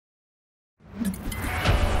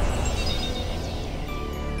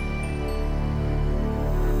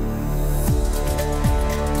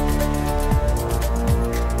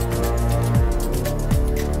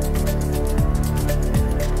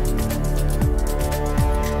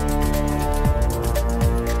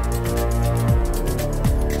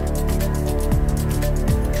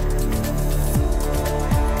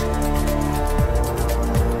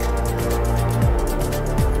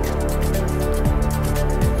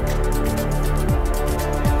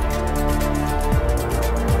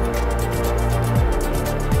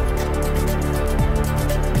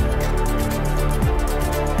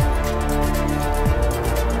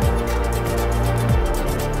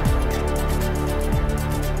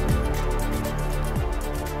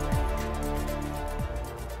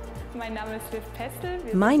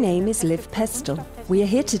My name is Liv Pestel. We are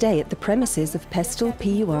here today at the premises of Pestel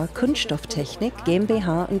PUR Kunststofftechnik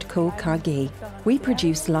GmbH & Co. KG. We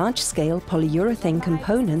produce large-scale polyurethane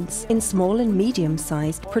components in small and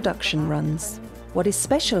medium-sized production runs. What is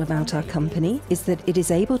special about our company is that it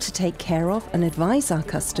is able to take care of and advise our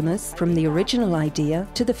customers from the original idea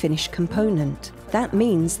to the finished component. That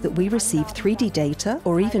means that we receive 3D data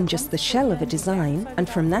or even just the shell of a design, and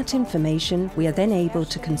from that information we are then able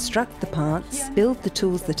to construct the parts, build the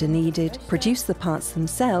tools that are needed, produce the parts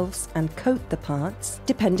themselves and coat the parts,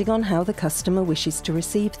 depending on how the customer wishes to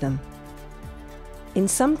receive them. In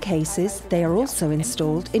some cases, they are also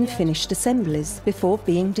installed in finished assemblies before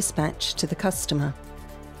being dispatched to the customer.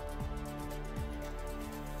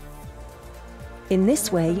 In this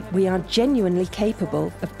way, we are genuinely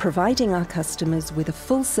capable of providing our customers with a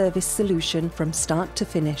full-service solution from start to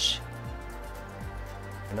finish.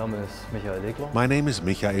 My name is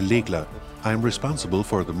Michael Legler. I am responsible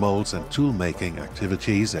for the molds and tool-making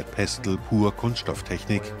activities at Pestel PUR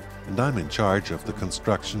Kunststofftechnik, and I'm in charge of the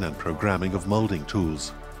construction and programming of molding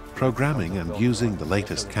tools. Programming and using the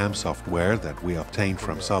latest CAM software that we obtained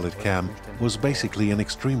from SolidCAM was basically an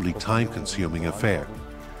extremely time-consuming affair.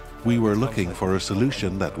 We were looking for a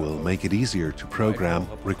solution that will make it easier to program,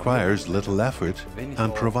 requires little effort,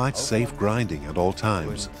 and provides safe grinding at all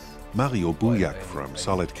times. Mario Bujak from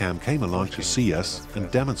SolidCAM came along to see us and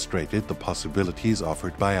demonstrated the possibilities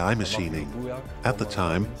offered by iMachining. At the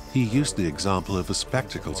time, he used the example of a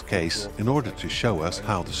spectacles case in order to show us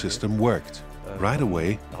how the system worked. Right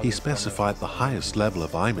away, he specified the highest level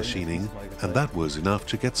of iMachining, and that was enough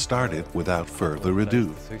to get started without further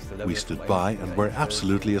ado. We stood by and were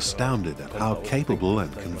absolutely astounded at how capable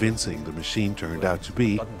and convincing the machine turned out to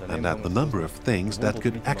be, and at the number of things that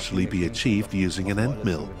could actually be achieved using an end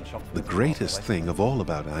mill. The greatest thing of all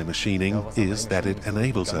about iMachining is that it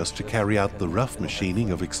enables us to carry out the rough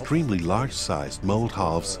machining of extremely large-sized mold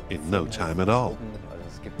halves in no time at all.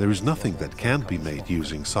 There is nothing that can't be made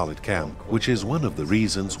using SolidCAM, which is one of the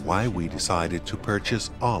reasons why we decided to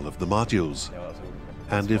purchase all of the modules.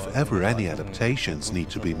 And if ever any adaptations need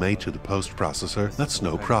to be made to the post-processor, that's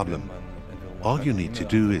no problem. All you need to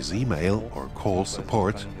do is email or call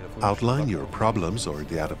support, outline your problems or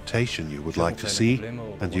the adaptation you would like to see,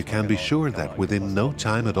 and you can be sure that within no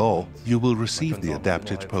time at all, you will receive the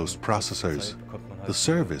adapted post-processors. The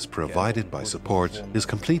service provided by support is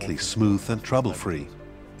completely smooth and trouble-free.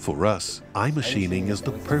 For us, iMachining is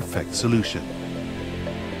the perfect solution.